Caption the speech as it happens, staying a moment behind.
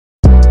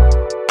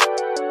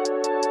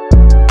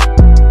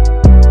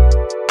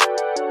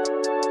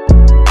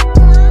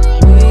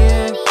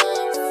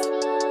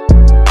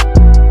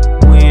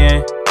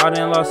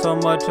lost so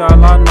much,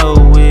 all I know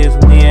is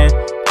win.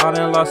 I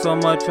done lost so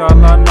much,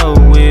 all I know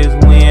is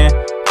win.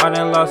 I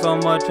done lost so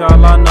much,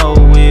 all I know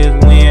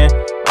is win.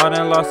 I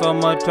done lost so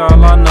much,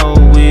 all I know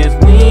is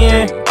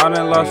win. I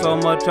done lost so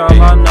much,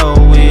 all I know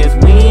is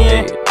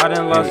win. I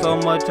done lost so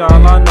much,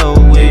 all I know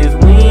is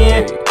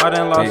win. I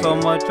done lost so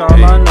much,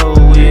 all I know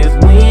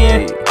is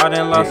win. I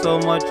done lost so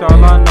much,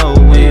 all I know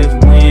is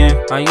win.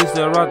 I used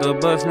to rock the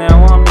bus,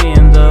 now I'm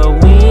in the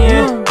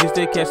wind. Used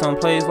to catch some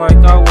plays like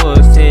I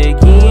was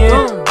taking.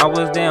 I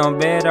was down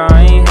bad,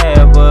 I ain't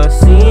have a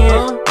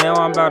sin. Now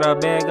I'm about a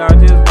bag, I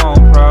just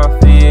gon'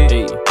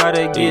 profit.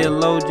 Gotta get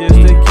low just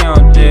to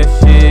count that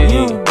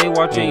shit. They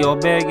watching your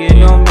bag, it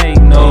don't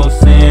make no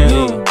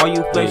sense. All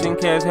you flexing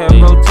cats have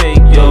rotate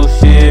your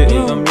shit.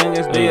 Them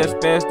youngest they a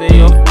spaz,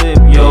 they'll flip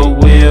your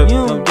whip.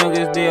 Them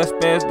youngest they a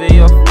spaz,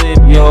 they'll flip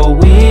your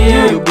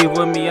whip. You be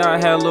with me, I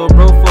had lil'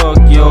 bro, fuck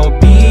your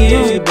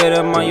bitch. You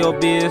better mind your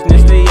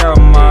business, stay out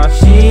my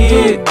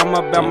shit. I'm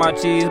about my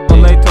cheese, but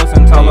lactose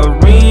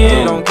intolerant.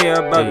 Don't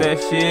care about that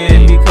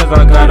shit because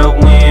I gotta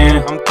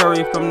win. I'm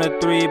Curry from the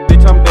 3,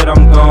 bitch, I bet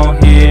I'm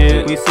gon'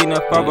 hit. We seen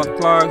the 5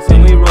 o'clocks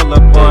and we roll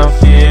up our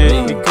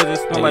shit. Because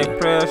it smell like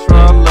pressure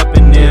all up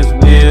in this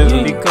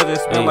whip. Because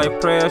it smell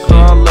like pressure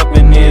all up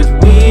in this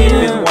whip.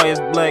 It's why it's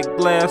black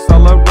glass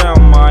all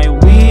around my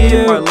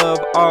whip. I love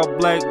all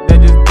black, that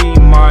just be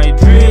my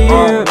drip.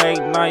 All black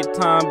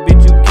nighttime,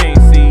 bitch, you can't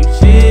see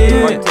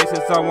shit. My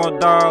Texas, I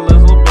want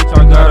dollars, little bitch,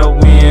 I gotta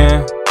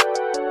win.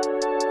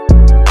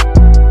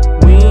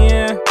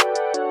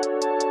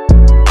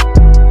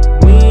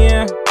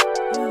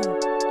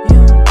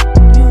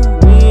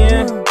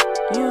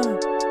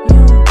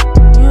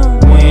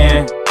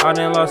 I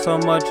done lost so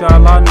much,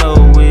 all I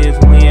know is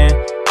win.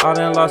 I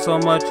done lost so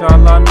much,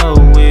 all I know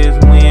is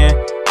win.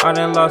 I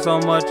done lost so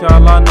much,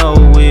 all I know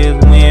is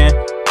win.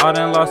 I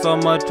done lost so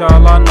much,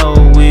 all I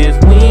know is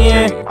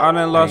win. I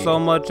done lost so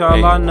much,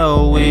 all I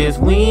know is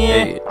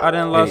win. I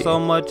done lost so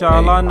much,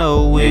 all I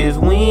know is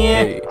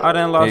win. I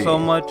done lost so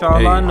much,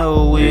 all I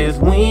know is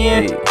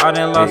win. I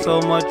done lost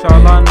so much,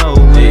 all I know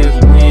is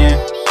win.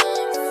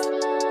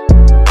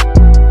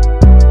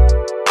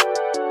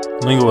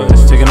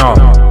 Linguist, taking off.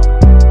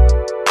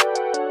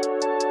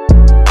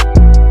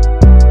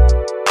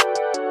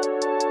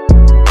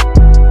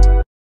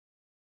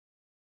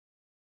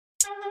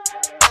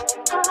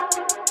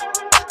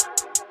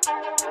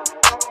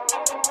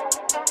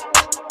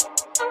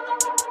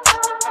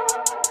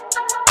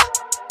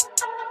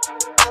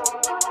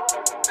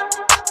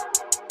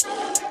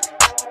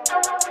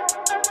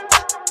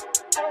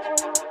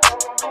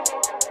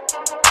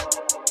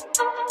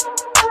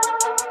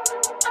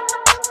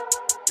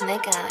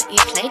 Nigga, you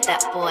played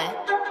that boy.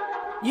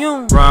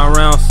 Round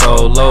round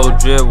solo,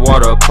 drip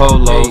water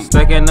polo.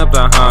 Stacking up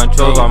the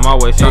honchos, I'm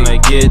always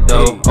tryna get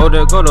dough. Oh,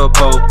 there go the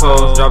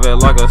po-pos, drop it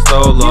like a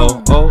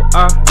solo. Oh,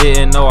 I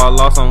didn't know I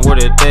lost them, where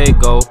did they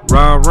go?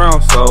 Round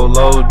round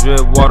solo,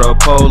 drip water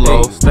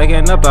polo.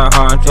 Stacking up the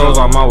honchos,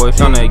 I'm always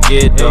tryna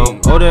get dough.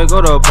 Oh, there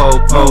go the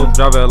po-pos,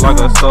 drop it like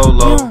a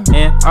solo.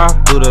 And I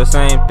do the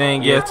same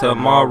thing, yeah,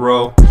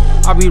 tomorrow.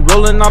 I be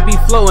rolling, I be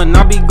flowing,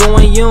 I be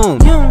going yum.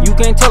 You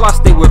can't tell I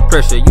stay with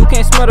pressure, you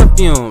can't smell the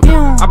fumes.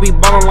 I be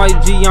ballin' like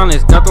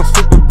Giannis, got them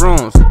super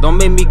brooms. Don't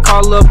make me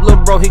call up lil'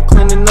 bro, he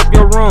cleaning up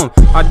your room.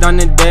 I done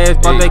and dash,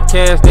 bought that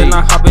cash, then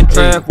I hop in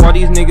trap. Why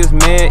these niggas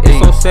mad?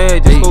 It's so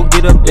sad, just go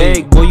get a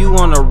bag. Boy, you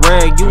on a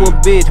rag, you a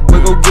bitch, boy,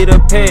 go get a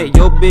pad.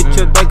 Yo,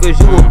 bitch, a dyke, cause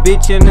you a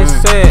bitch and it's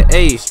sad.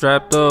 Ayy,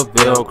 strapped up,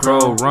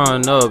 Velcro,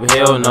 run up,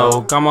 hell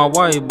no. Got my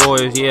white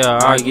boys, yeah,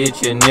 I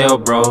get your nail,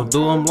 bro.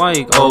 Do them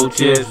like old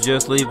chips,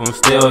 just leave them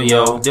still,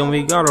 yo. Then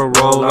we gotta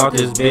roll out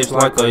this bitch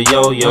like a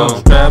yo-yo.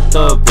 Strapped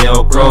up,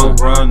 Velcro,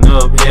 run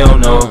up, hell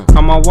no.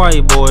 Got my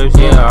white boys,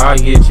 yeah, I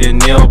get your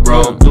nail,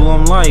 bro. Do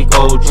them like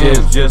old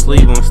chips, just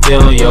leave them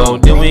still, yo.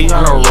 Then we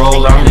gotta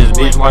roll out this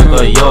bitch like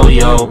a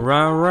yo-yo.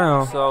 Round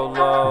round,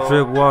 solo,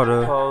 drip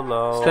water,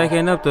 polo,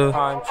 stacking up the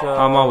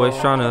I'm always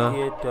tryna.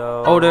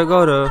 Oh, there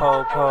go the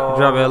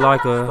drop it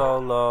like a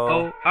solo.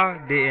 Oh, I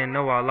didn't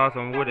know I lost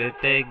them, where did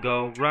they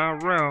go?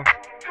 Round round,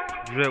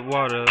 drip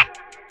water,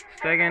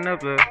 stacking up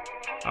the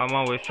I'm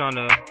always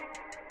tryna.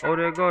 Oh,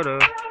 there go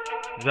the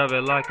drop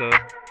it like a.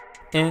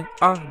 And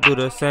I'll do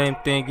the same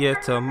thing, yeah,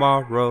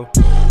 tomorrow.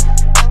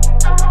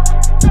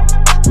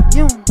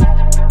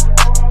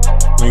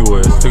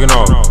 Linguist, taking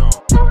off.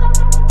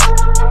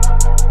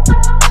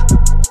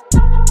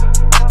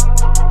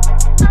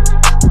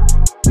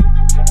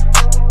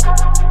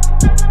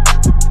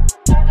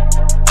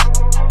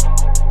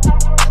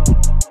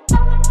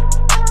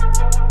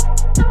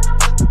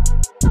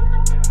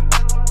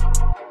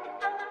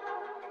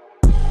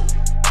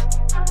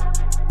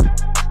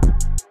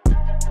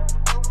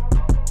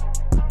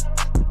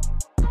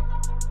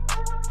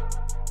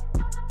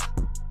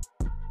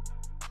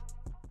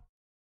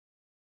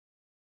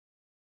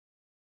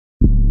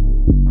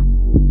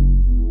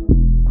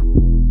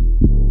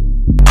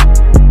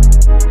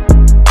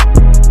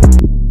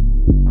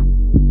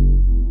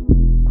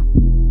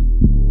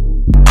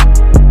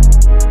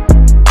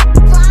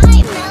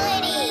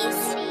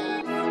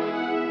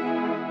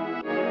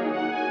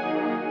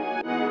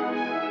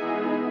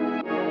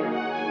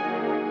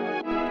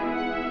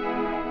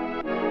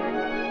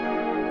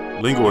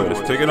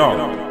 Linguist, take it off.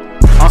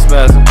 I'm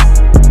spazzing.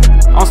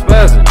 I'm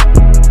spazzing.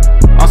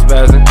 I'm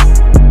spazzing.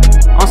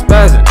 I'm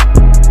spazzing.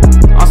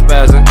 I'm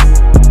spazzing.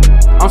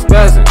 I'm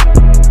spazzing.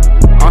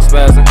 I'm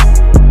spazzing.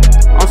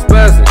 I'm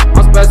spazzing.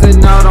 I'm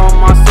spazzing out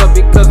on myself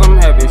because I'm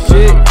having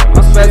shit.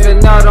 I'm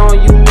spazzing out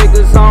on you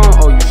niggas on,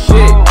 oh you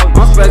shit.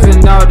 I'm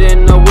spazzing out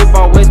in the whip,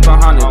 always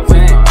behind the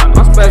tent.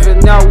 I'm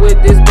spazzing out with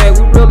this bag,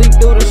 we really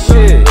do the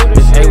shit.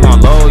 This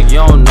A1 low,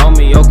 you don't know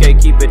me, okay,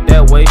 keep it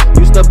that way.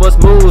 Used to bust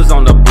moves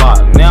on the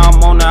block, now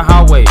I'm on the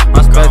highway.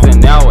 I'm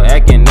spazzing out,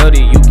 acting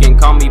nutty, you can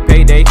call me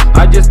Payday.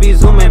 I just be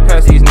zooming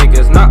past these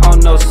niggas, not on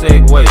no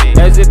segue.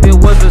 As if it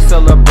was a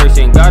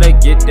celebration, gotta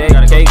get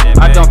that cake.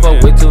 I don't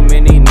fuck with too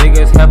many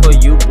niggas, half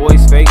of you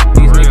boys fake.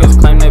 These niggas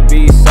claim to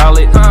be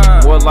solid,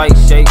 more like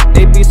shake.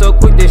 They be so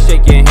quick to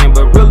shake your hand,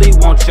 but really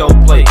want your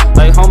plate.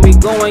 Like homie,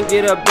 go and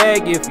get a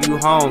bag if you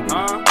hungry.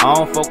 I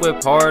don't fuck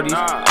with parties,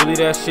 really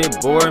that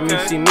shit bore me.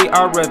 See me,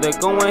 I'd rather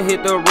go and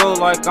hit the road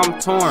like I'm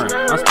torn.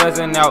 I'm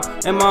spazzing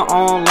out in my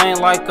own lane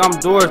like I'm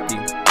Dorothy.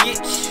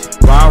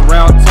 Ride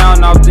around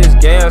town off this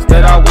gas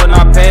that I would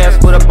not pass.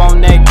 Foot up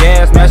on that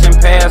gas, smashing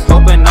past,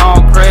 hoping I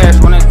don't crash.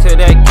 Running to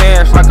that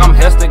cash like I'm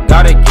Hester,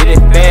 gotta get it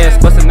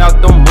fast. Busting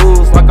out them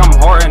moves like I'm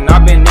Harden,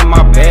 I've been in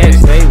my bag.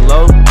 Stay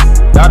low,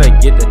 gotta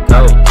get the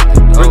dough.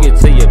 Bring it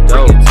to your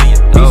dough,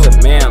 piece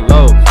of man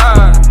low.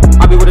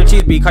 I be with a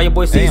cheese beat, call your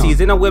boy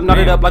Geezuz. In a whip,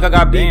 knotted up like I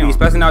got BBs.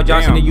 Spazzing out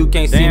Johnson and you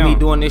can't see me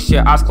doing this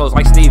shit, eyes closed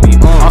like Stevie.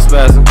 I'm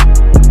spazzing,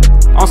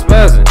 I'm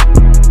spazzing,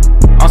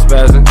 I'm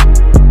spazzing,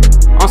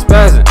 I'm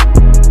spazzing,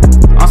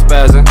 I'm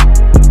spazzing,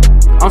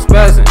 I'm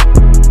spazzing,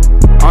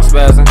 I'm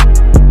spazzing,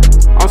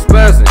 I'm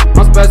spazzing,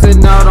 I'm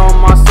spazzing out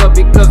on myself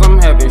because I'm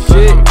having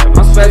shit.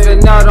 I'm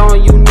spazzing out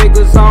on you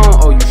niggas on,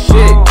 oh you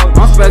shit.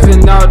 I'm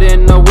spazzing out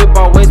in the whip,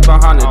 always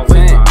behind the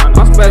tent.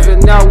 I'm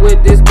spazzing out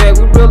with this bag,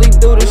 we really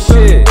do the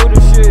shit.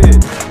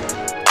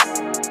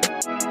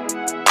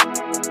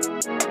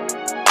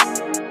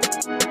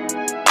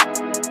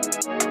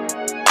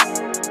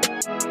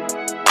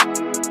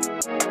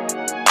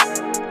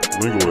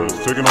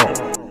 Linguist, take it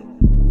off.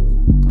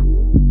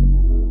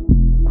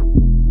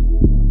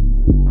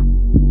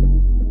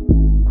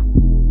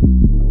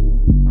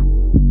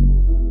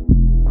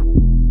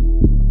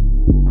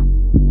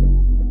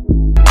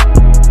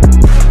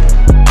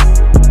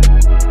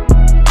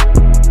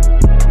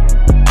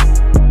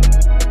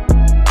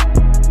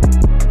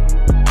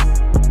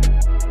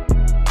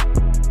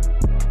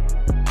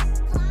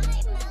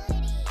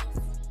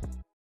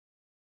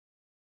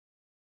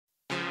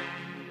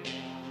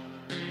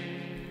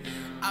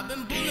 I've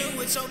been bullying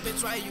with your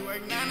bitch while you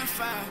work 9 to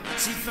 5.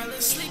 She fell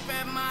asleep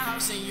at my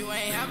house and you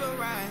ain't have a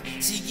ride.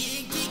 She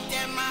getting geeked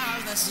at my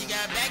house, now she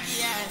got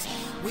baggy eyes.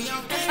 We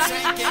on good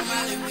drinking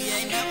Molly, we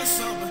ain't never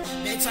sober.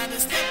 They tried to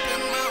step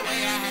in my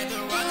way, I had to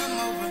run them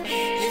over.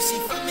 If she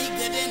fuck me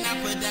good, then I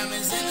put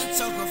diamonds in the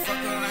choker. Fuck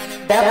around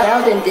and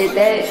Belden did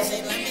that.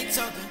 she let me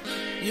choke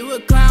her. You a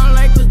clown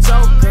like the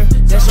Joker.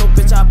 That's your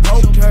bitch, I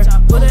poked her.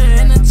 Put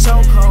her in a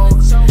chokehold,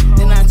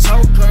 then I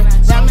choke her.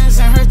 Diamonds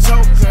in her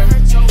choker.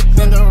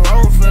 Bend her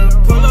over,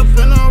 pull up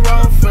in a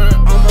rover.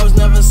 Almost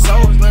never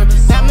sober.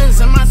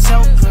 Diamonds in my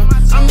choker.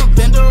 I'ma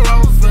bend her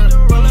over,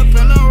 pull up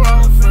in a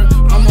rover.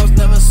 Almost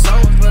never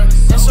sober.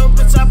 That's your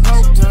bitch, I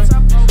poked her.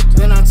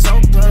 Then I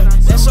choked her.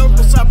 That's your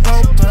bitch, I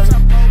poked her.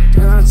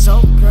 Then I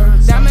choked her.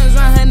 Diamonds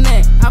on her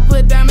neck. I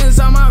put diamonds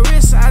on my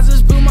wrist. I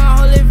just blew my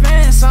whole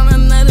advance on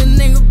another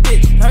nigga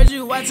bitch. Heard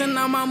you watching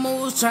all my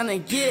moves,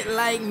 tryna get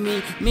like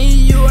me. Me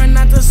and you are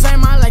not the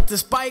same, I like to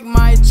spike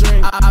my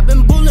drink. I've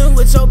been bullying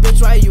with your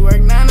bitch while you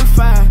work 9 to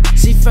 5.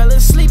 She fell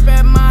asleep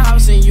at my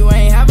house and you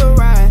ain't have a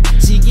ride.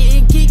 She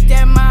getting geeked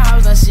at my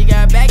house, now she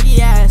got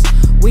baggy eyes.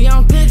 We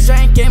on good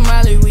drinking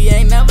Molly, we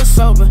ain't never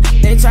sober.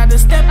 They tried to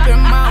step in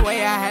my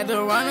way, I had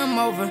to run them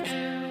over.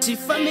 She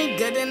fuck me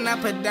good and I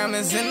put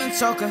diamonds in the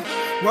choker.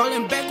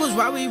 Rolling backwards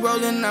while we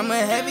rolling, I'm a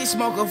heavy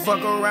smoker.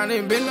 Fuck around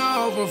and bend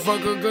her over,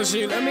 fuck her cause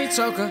she let me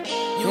choke her.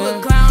 You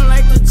a clown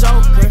like the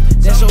Joker,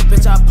 that's your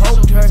bitch, I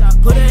poked her.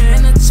 Put her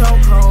in a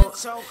chokehold,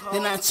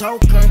 then I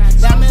choke her.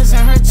 Diamonds in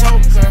her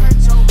choker,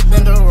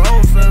 bend her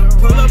over.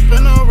 Pull up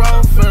in a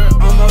rover,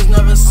 almost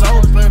never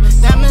sober.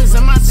 Diamonds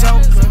in my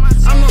choker,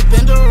 I'ma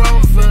bend her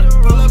over.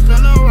 Pull up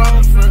in a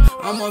rover,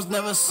 almost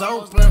never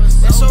sober.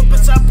 That's your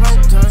bitch, I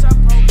poked her.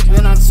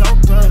 Then I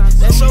choked her.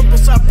 That's your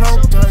bitch, I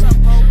poked her.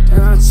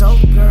 Then I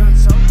choked her.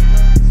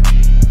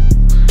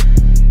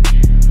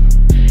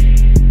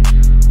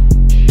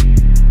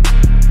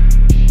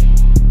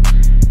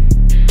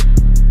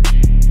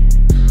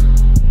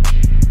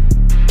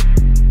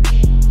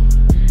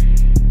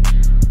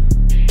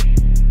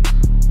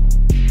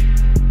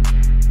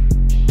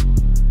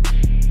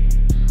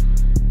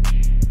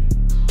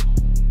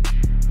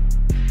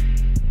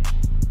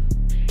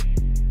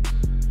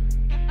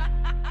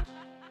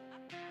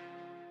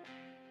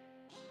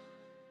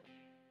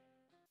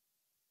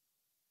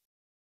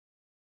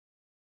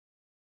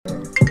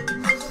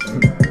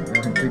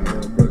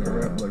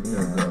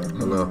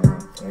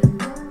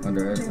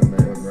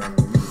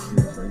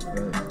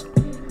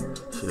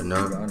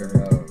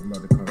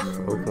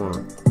 Smoke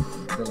one.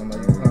 Tell them how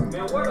you come.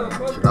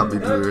 Should I be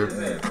good?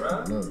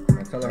 Look,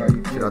 and tell her how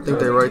you feel. Shit, I think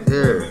they right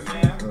there. Look,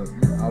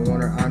 I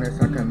want her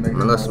honest, I can make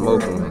Man, let's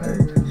smoke them.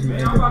 She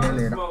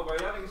independent.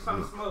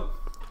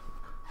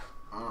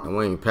 And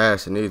we ain't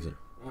passing either.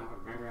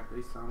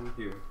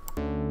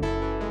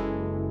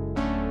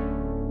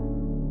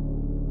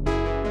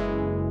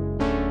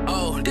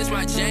 Oh, this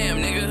my jam,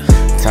 nigga.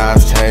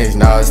 Times change,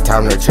 now it's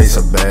time to chase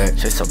a bag.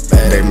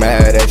 They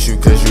mad at you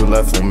cause you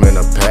left them in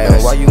the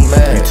past. Why you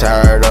mad? You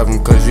tired of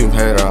them cause you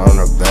hit her on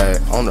the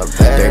back.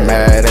 They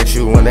mad at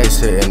you when they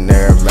sitting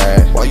there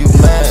mad. Why you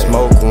mad?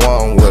 Smoke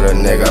one with a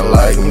nigga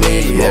like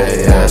me.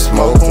 Yeah.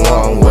 Smoke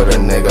one with a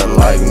nigga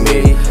like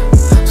me.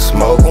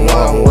 Smoke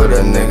one with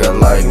a nigga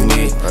like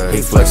me.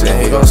 He flexing,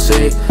 he gon'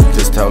 see.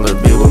 Just tell her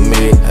be with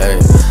me. Hey.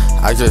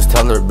 I just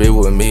tell her be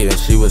with me and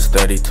she was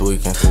steady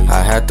tweaking.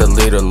 I had to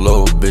lead a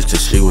little bitch and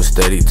she was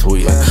steady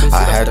tweeting.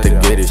 I had to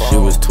get it, she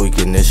was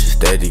tweaking and she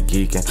steady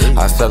geeking.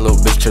 I said little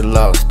bitch chill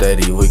out,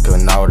 steady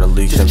weaking out the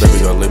leashing. Baby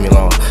girl leave me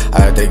alone.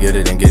 I had to get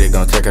it and get it,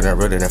 gon' take it and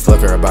run it and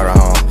flip her about her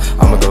home.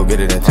 I'ma go get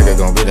it and take it,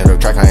 gon' get it. The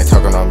track I ain't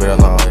talking on, be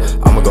alone.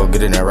 I'ma go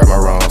get it and right my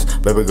wrongs.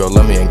 Baby girl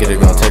love me and get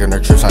it, gon' take it. Her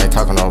trips I ain't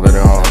talking on, let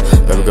it on.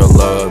 Baby girl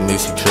love me,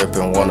 she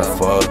trippin', wanna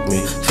fuck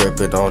me.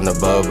 Trippin' on the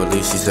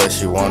bubbly, she said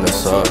she wanna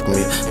suck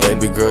me.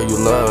 Baby girl you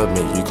love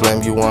me, you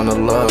claim you wanna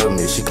love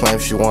me. She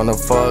claims she wanna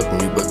fuck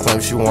me, but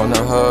claims she wanna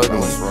hug me.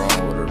 What's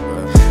wrong with her,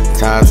 babe?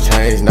 Times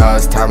change, now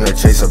it's time to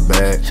chase a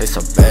bag.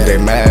 They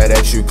mad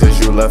at you cause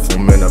you left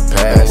them in the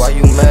past. Why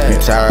you mad? You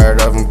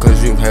tired of them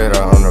cause you hit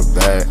her on the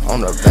back.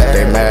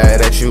 They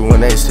mad at you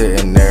when they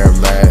sitting there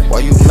mad. Why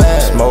you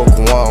mad? Smoke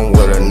one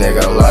with a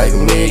nigga like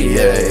me.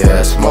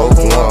 Yeah. Smoke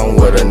one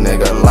with a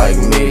nigga like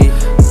me.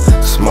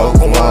 Smoke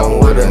one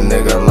with a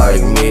nigga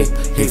like me.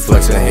 He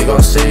flexing, he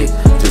gon' see.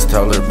 Just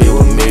tell her be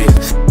with me.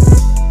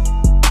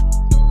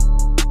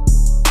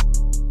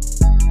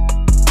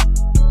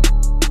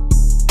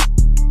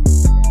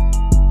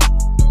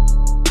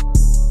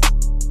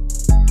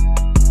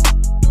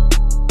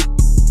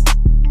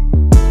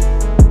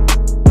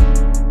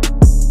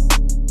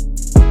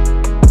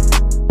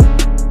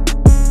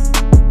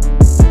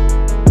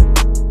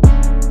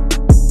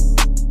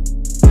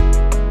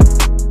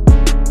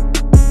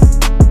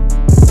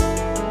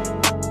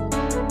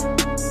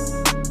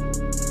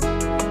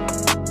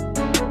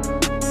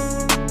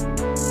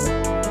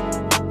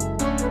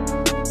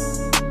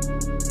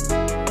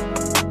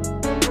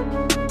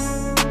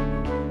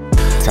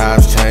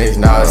 Times change,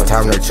 now it's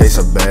time to chase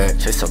a bag.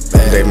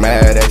 They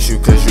mad at you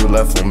cause you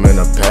left them in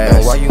the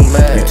past. Why you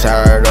mad? You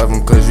tired of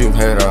them cause you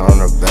hit her on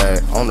the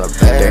back.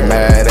 They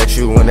mad at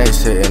you when they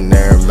sitting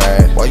there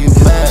mad. Why you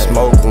mad?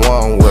 Smoke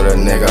one with a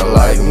nigga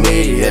like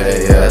me.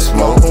 Yeah.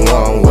 Smoke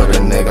one with a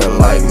nigga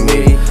like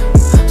me.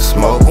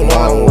 Smoke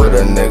one with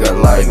a nigga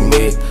like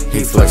me.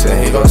 He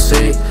flexing, he gon'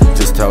 see.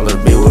 Just tell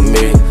her be with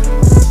me.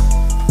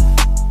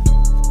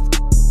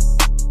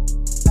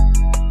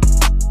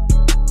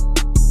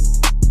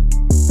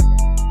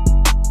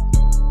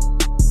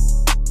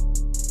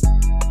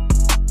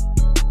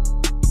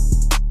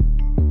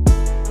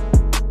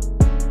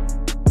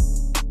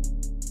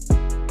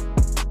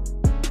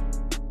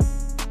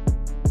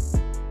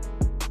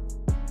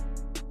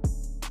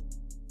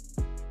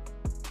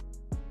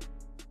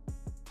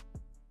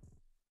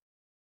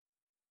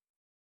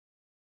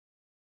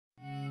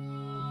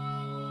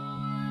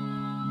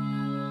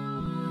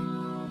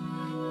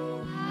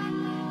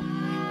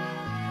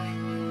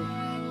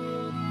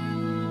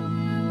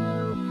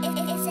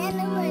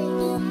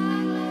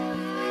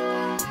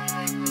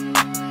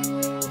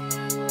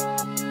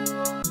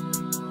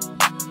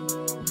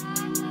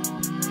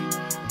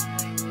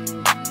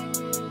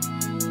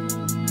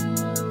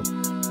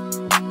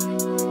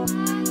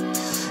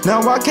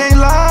 Now I can't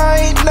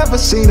lie, ain't never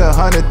seen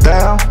 100,000.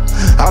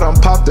 I done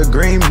popped the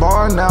green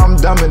bar, now I'm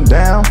dumbing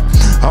down.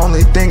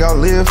 Only thing I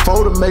live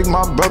for to make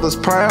my brothers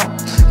proud.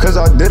 Cause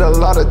I did a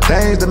lot of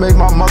things to make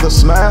my mother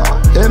smile.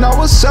 And I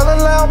was selling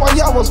loud while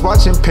y'all was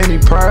watching Penny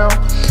Proud.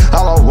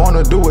 All I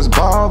wanna do is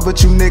ball,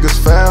 but you niggas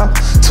foul.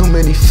 Too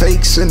many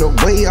fakes in the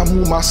way I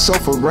move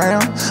myself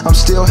around. I'm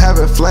still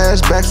having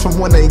flashbacks from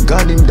when they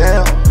gunned him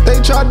down.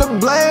 They tried to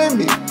blame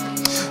me.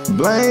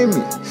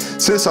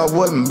 Since I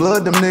wasn't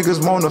blood, them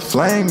niggas wanna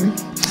flame me.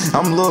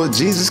 I'm Lil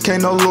Geezuz,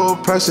 can't no little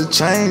pressure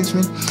change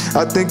me.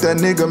 I think that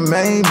nigga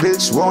main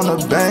bitch wanna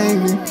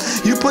bang me.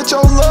 You put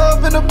your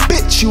love in a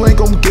bitch, you ain't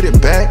gon' get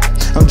it back.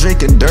 I'm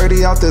drinking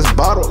dirty out this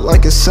bottle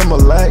like it's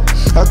Similac.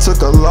 I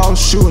took a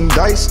loss shooting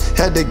dice,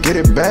 had to get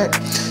it back.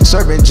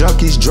 Serving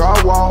junkies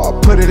drywall,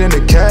 I put it in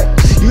the cat.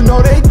 You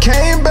know they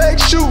came back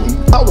shooting,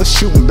 I was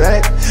shooting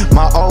back.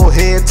 My old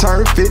head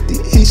turned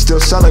 50, he still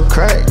selling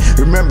crack.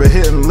 Remember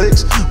hitting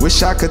licks,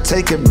 wish I could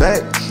take it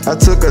back. I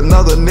took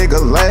another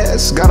nigga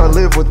last, gotta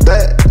live with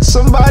that.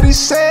 Somebody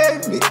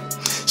saved me,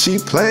 she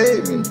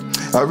played me.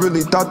 I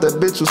really thought that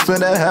bitch was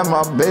finna have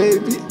my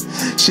baby.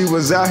 She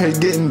was out here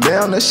getting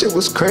down, that shit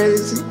was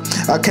crazy.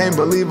 I can't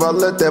believe I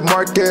let that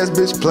mark ass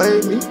bitch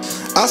play me.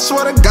 I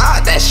swear to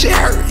God, that shit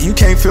hurt. You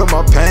can't feel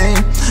my pain.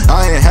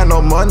 I ain't had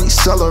no money,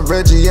 selling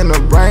Reggie in the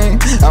rain.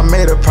 I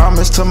made a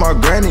promise to my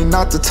granny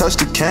not to touch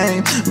the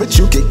cane, but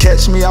you can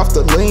catch me off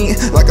the lean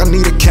like I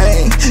need a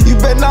cane. You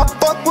better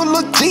not fuck with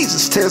Lil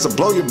Geezuz, tears will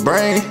blow your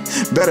brain.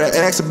 Better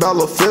ask about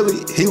Lil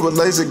Philly, he was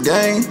laser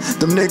gang.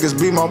 Them niggas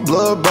be my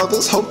blood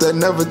brothers, hope that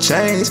never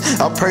change.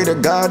 I pray to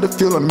God to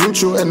feel a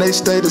mutual and they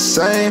stay the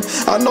same.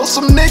 I know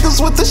some niggas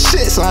with the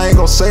shits, I ain't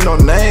gon' say no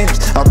names.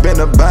 I've been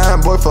a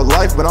bad boy for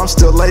life, but I'm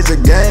still laser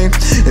game.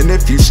 And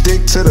if you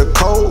stick to the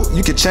code,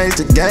 you can change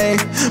the game.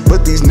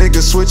 But these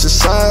niggas switching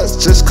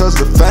sides just cause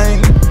the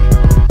fame.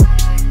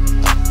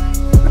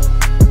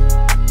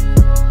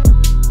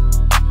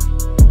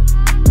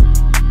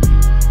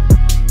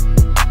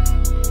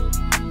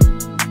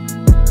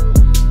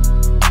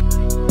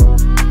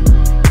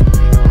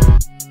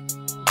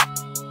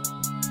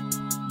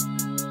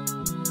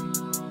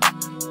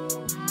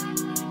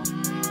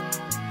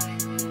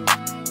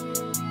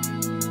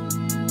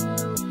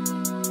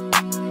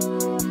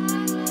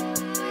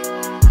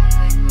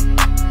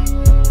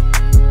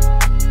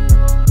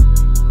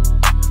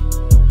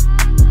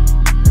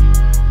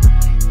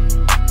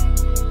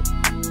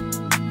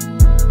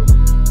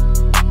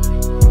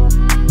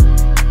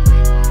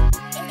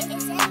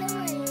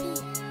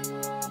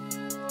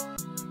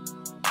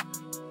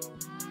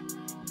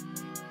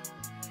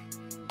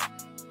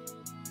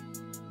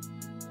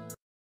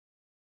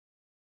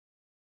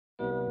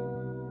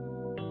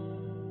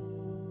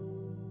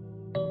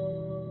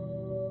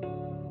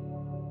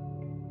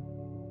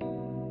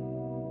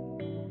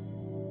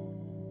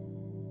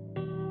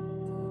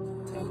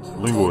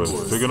 Lingo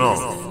is taking off.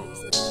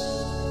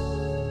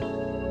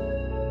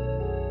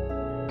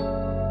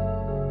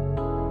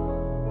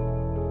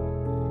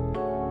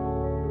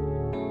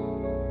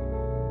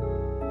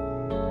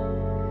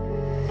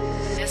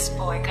 This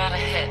boy got a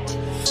hit.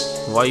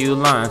 Why you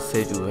lying?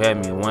 Said you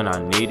had me when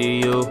I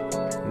needed you.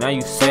 Now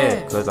you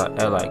sad, cause I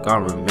act like I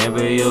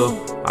remember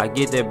you. I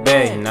get that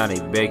bag, now they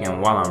begging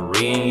while I'm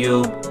reading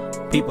you.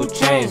 People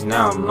change,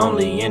 now I'm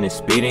lonely and it's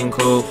speeding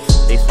cool.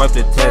 They swipe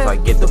the test, I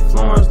get the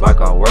Florence like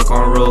I work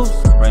on roofs.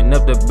 Ran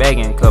up the bag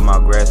and cut my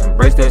grass,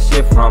 embrace that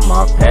shit from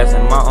my past.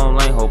 In my own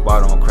lane, hope I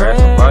don't crash.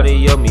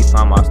 Somebody help me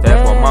find my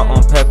stash, while my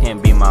own path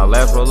can't be my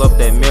last. Roll up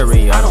that mirror,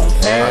 I don't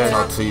pass. I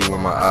talk to you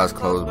with my eyes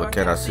closed, but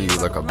can I see you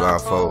like a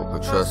blindfold?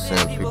 But trust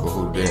in people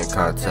who didn't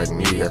contact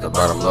me at the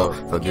bottom low.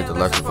 Forget the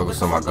life and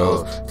focus on my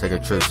goals.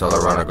 Taking trips all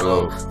around the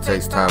globe.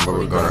 Takes time, but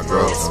we're gonna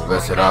grow.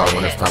 Invest it out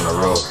when it's time to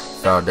roll.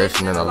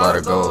 Foundation and a lot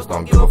of goals.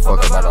 Don't give a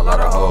fuck about a lot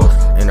of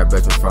hoes. In the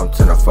basement from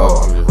 10 to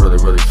 4. I'm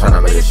just really trying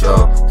to make it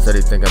show. Said he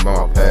thinking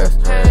about my past.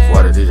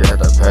 Why the DJ had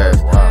to pass?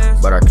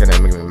 But I can't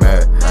make me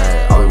mad.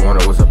 All we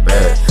wanted was a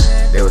bag.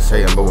 They was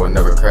saying but we'll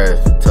never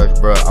crash. Touch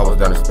bro, I was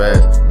down to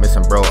spaz.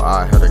 Missing bro,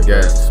 I held the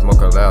gas.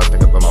 Smoking loud,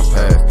 think about my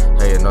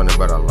past. Hating on it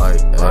but I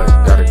like.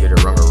 Gotta get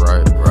it wrong or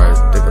right.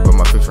 Think about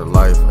my future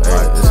life.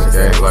 It's a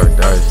game like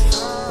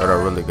dice. But I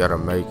really gotta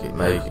make it.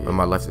 But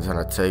my life is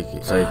trying to take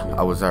it.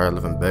 I was out here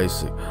living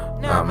basic.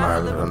 Now I'm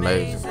out here living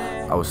amazing.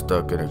 I was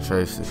stuck in the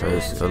traces.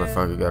 Feeling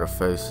funky, gotta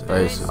face it.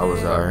 I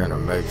was out here in the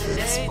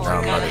matrix. Now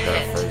I'm out here,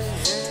 gotta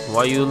face it.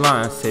 Why you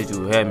lying? Said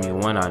you had me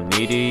when I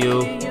needed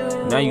you.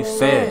 Now you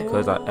sad,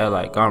 cause I act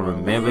like I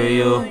remember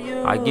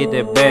you. I get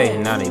that bag,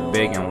 now they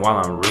begging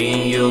while I'm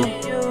reading you.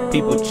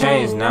 People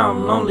change, now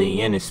I'm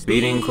lonely and it's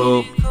speeding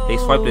cool. They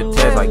swipe the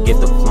test, I get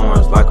the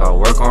Florence like I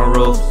work on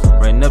roofs.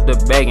 Ran up the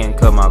bag and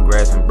cut my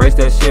grass, embrace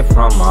that shit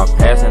from my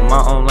past. In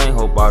my own lane,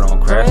 hope I don't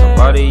crash.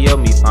 Somebody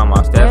help me find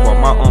my stash, while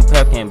my own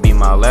path can't be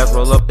my last.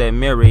 Roll up that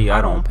mirror,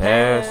 I don't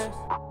pass.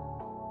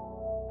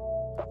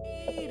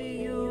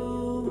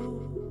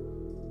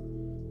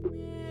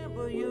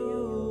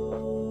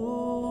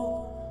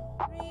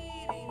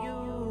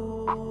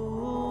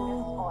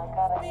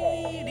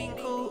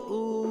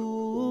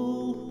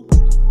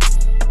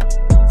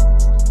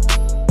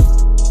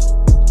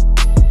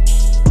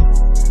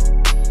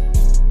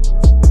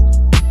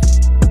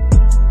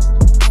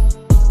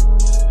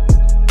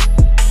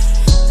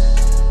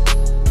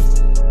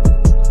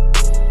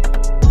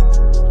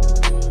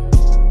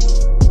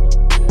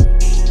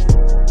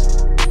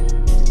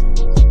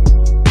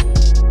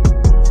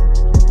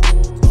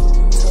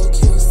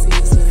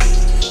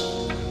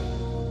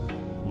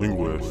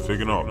 Lingo is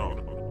taking off.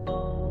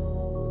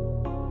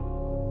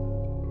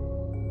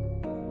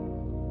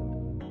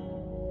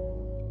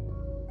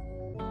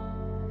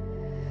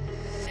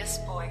 This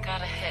boy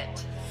got a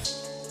hit.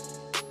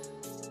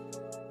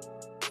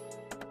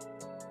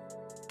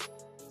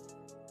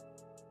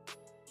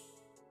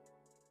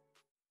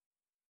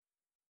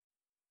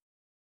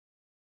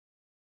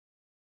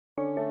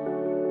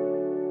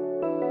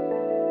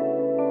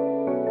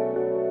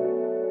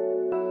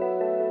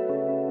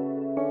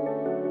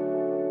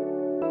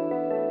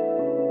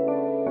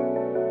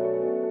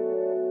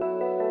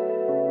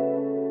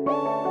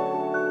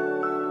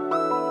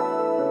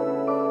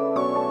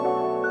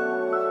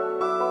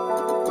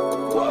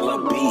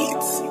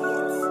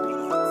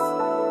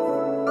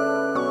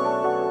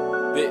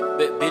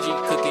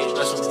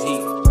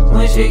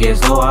 shit gets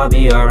slow, I'll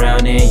be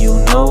around and you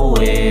know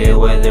it.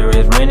 Whether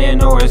it's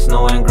raining or it's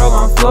snowing, girl,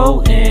 I'm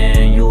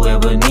floating. You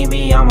ever need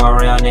me, I'm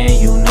around and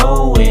you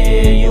know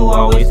it. You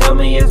always tell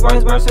me it's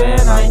vice versa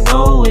and I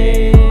know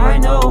it. I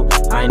know,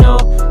 I know,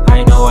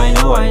 I know, I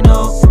know, I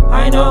know,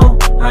 I know,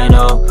 I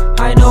know,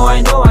 I know,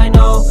 I know, I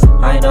know,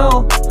 I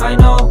know, I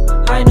know,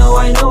 I know,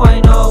 I know, I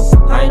know,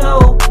 I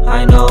know,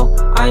 I know,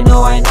 I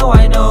know, I know,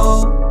 I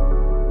know.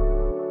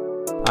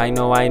 I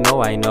know, I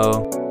know, I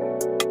know.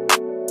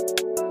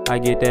 I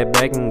get that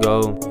back and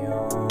go.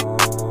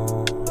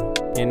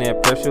 And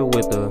that pressure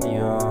with her.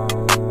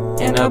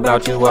 And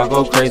about you I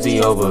go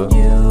crazy over.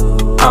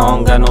 I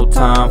don't got no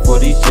time for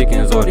these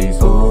chickens or these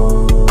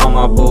hoes. On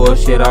my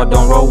bullshit, I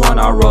don't roll one,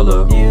 I roll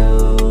her.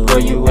 Girl,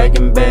 you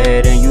acting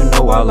bad and you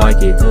know I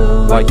like it.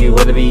 Like you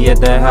rather be at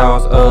that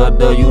house,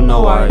 duh, you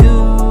know I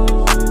do.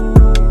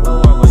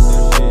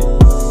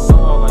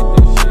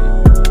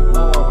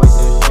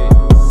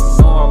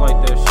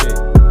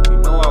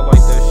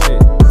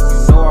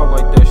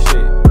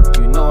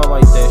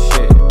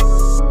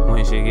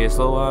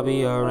 So I'll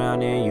be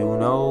around and you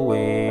know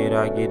it.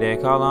 I get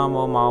that call, I'm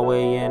on my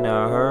way in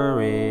a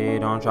hurry.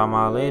 Don't try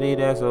my lady,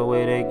 that's the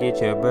way to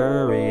get you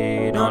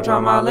buried. Don't try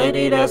my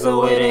lady, that's the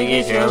way to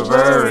get you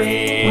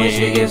buried. When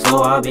shit gets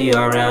slow, I'll be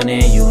around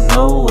and you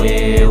know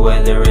it.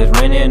 Whether it's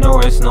raining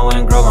or it's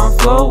snowing, girl, I'm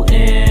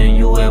floating.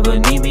 You ever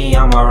need me,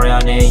 I'm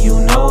around and you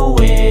know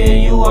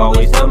it. You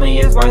always tell me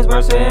it's vice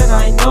versa and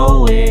I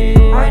know it.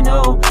 I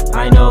know,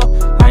 I know,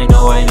 I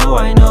know, I know,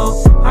 I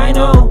know, I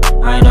know,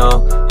 I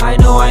know, I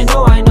know, I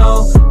know, I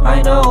know,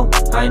 I know,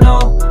 I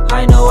know,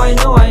 I know, I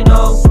know, I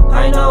know,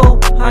 I know,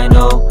 I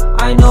know,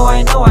 I know,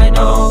 I know, I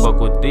know. I don't fuck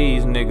with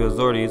these niggas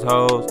or these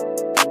hoes.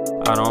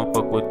 I don't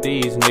fuck with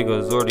these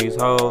niggas or these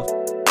hoes.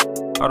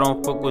 I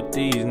don't fuck with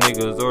these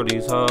niggas or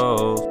these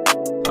hoes.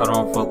 I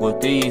don't fuck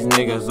with these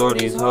niggas or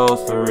these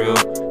hoes for real.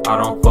 I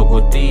don't fuck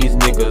with these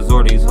niggas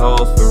or these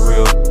hoes for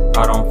real.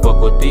 I don't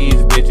fuck with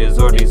these bitches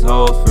or these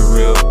hoes for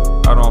real.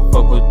 I don't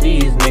fuck with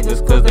these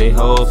niggas cause they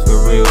hoes for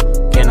real.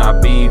 Can I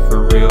be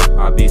for real?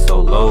 I be so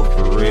low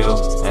for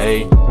real.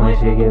 Hey, when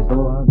shit gets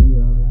low, I'll be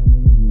around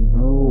and you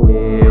know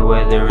it.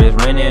 Whether it's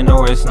raining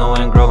or it's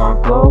snowing, girl,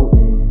 I'm floating.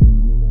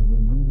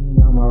 You ever need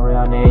me, I'm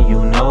around and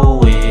you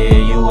know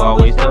it. You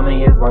always tell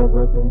me it's vice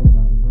versa and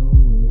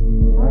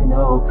I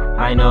know it.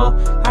 I know,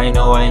 I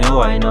know, I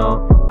know, I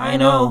know, I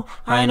know,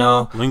 I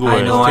know, I know,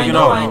 I know, I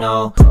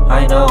know,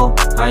 I know, I know,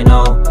 I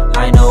know,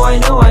 I know, I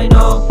know, I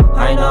know,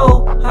 I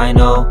know, I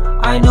know,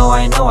 I know,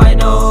 I know, I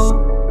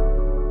know.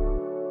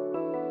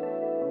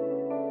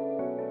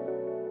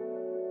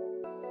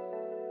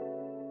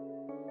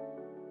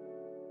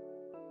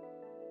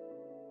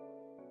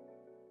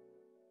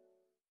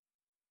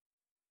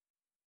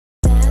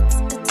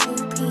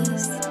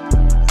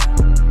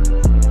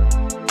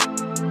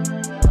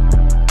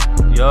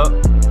 Yup.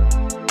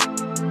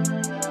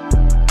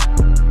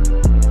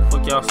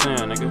 Fuck y'all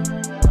saying, nigga?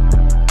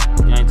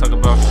 Y'all ain't talking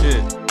about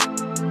shit.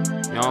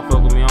 Y'all don't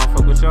fuck with me, I don't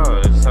fuck with y'all.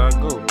 That's just how it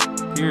go.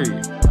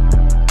 Period.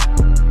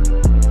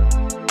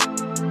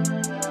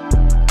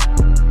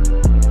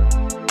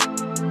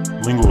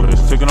 Lingo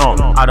is taking off.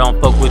 I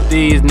don't fuck with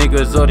these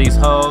niggas or these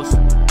hoes.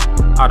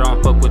 I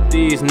don't fuck with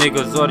these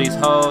niggas or these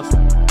hoes.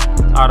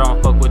 I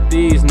don't fuck with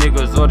these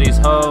niggas or these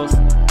hoes.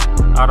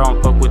 I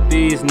don't fuck with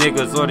these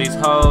niggas or these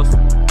hoes.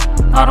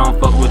 I don't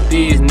fuck with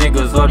these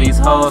niggas or these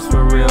hoes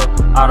for real.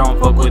 I don't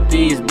fuck with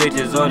these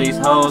bitches or these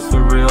hoes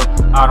for real.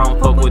 I don't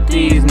fuck with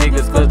these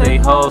niggas cause they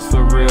hoes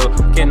for real.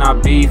 Can I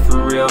be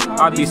for real?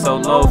 I be so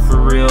low for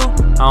real.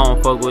 I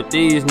don't fuck with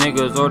these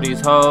niggas or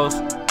these hoes.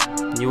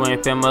 You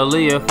ain't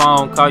family if I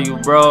don't call you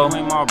bro. You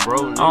ain't my bro,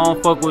 nigga. I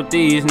don't fuck with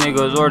these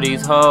niggas or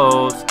these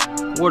hoes.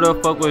 Where the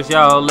fuck was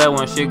y'all at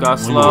when shit got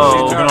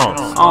slow?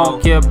 I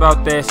don't care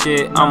about that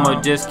shit,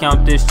 I'ma just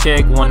count this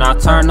check. When I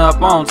turn up,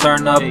 I don't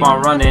turn up,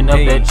 I'm running up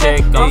that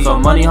check. I'm so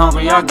money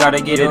hungry, I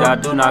gotta get it, I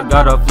do not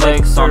gotta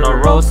flex. On the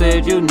road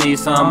said you need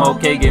some,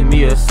 okay, give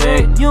me a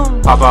sec.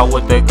 Pop out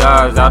with the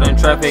guys out in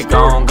traffic,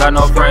 I don't got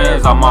no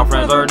friends, all my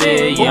friends are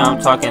dead. Yeah, I'm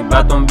talking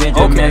about them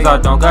Benjamins, I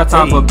don't got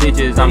time for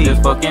bitches, I'm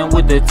just fucking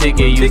with the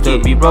ticket. Used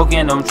to be broke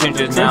in them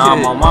trenches, now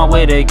I'm on my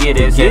way to get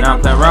it. Said I'm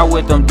playing around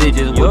with them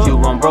digits, what you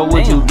want bro,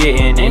 what you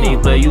getting? Any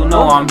play you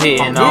know I'm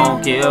hitting, I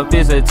don't care if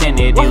it's a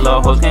tenny. These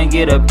love hoes can't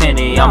get a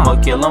penny,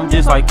 I'ma kill them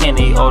just like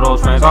Kenny. All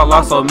those friends, I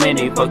lost so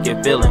many, fuck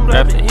your feeling,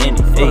 grab the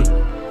Henny.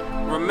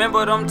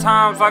 Remember them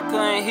times I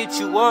couldn't hit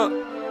you up?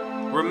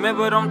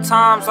 Remember them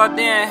times I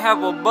didn't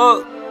have a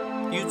buck?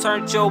 You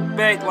turned your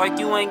back like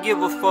you ain't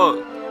give a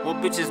fuck. Well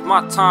bitch, it's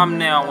my time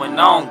now and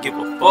I don't give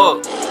a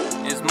fuck.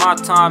 It's my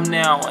time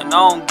now and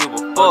I don't give a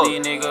fuck. For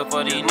these niggas,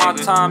 for these niggas.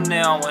 My time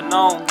now and I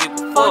don't give a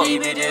fuck. For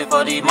these bitches,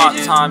 for these bitches.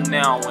 My time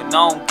now and I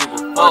don't give a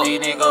fuck. For these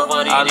niggas,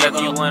 for these niggas. I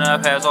left you when I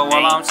passed on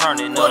while I'm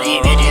turning up.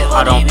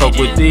 I don't fuck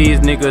with these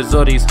niggas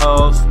or these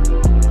hoes.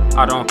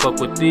 I don't fuck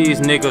with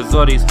these niggas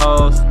or these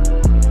hoes.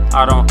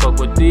 I don't fuck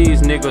with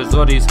these niggas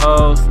or these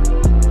hoes.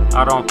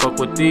 I don't fuck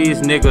with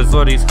these niggas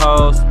or these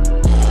hoes.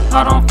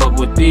 I don't fuck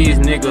with these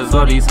niggas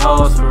or these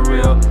hoes for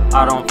real.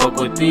 I don't fuck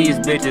with these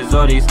bitches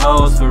or these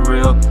hoes for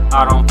real.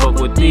 I don't fuck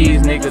with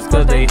these niggas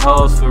cause they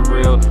hoes for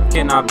real.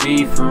 Can I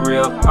be for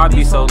real? I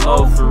be so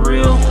low for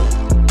real.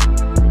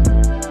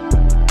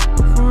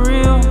 For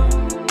real.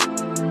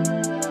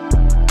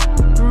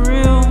 For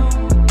real.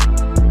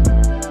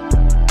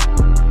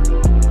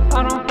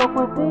 I don't fuck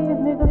with these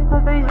niggas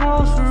cause they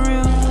hoes for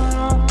real.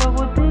 I don't fuck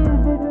with these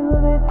bitches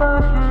cause they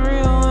thoughts for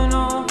real. And I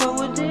don't fuck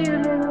with these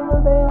niggas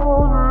cause they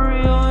hoes for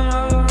real. And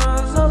I don't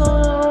run solo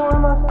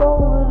on my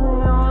soul.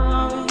 And I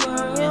don't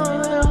fuck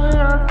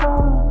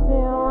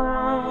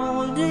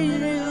with these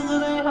niggas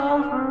cause they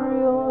hoes for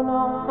real. And I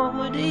don't fuck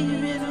with these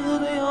bitches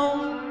cause they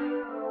hoes for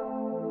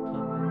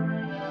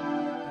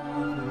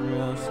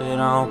real. Said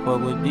I don't fuck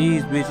with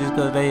these bitches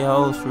cause they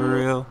hoes for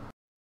real.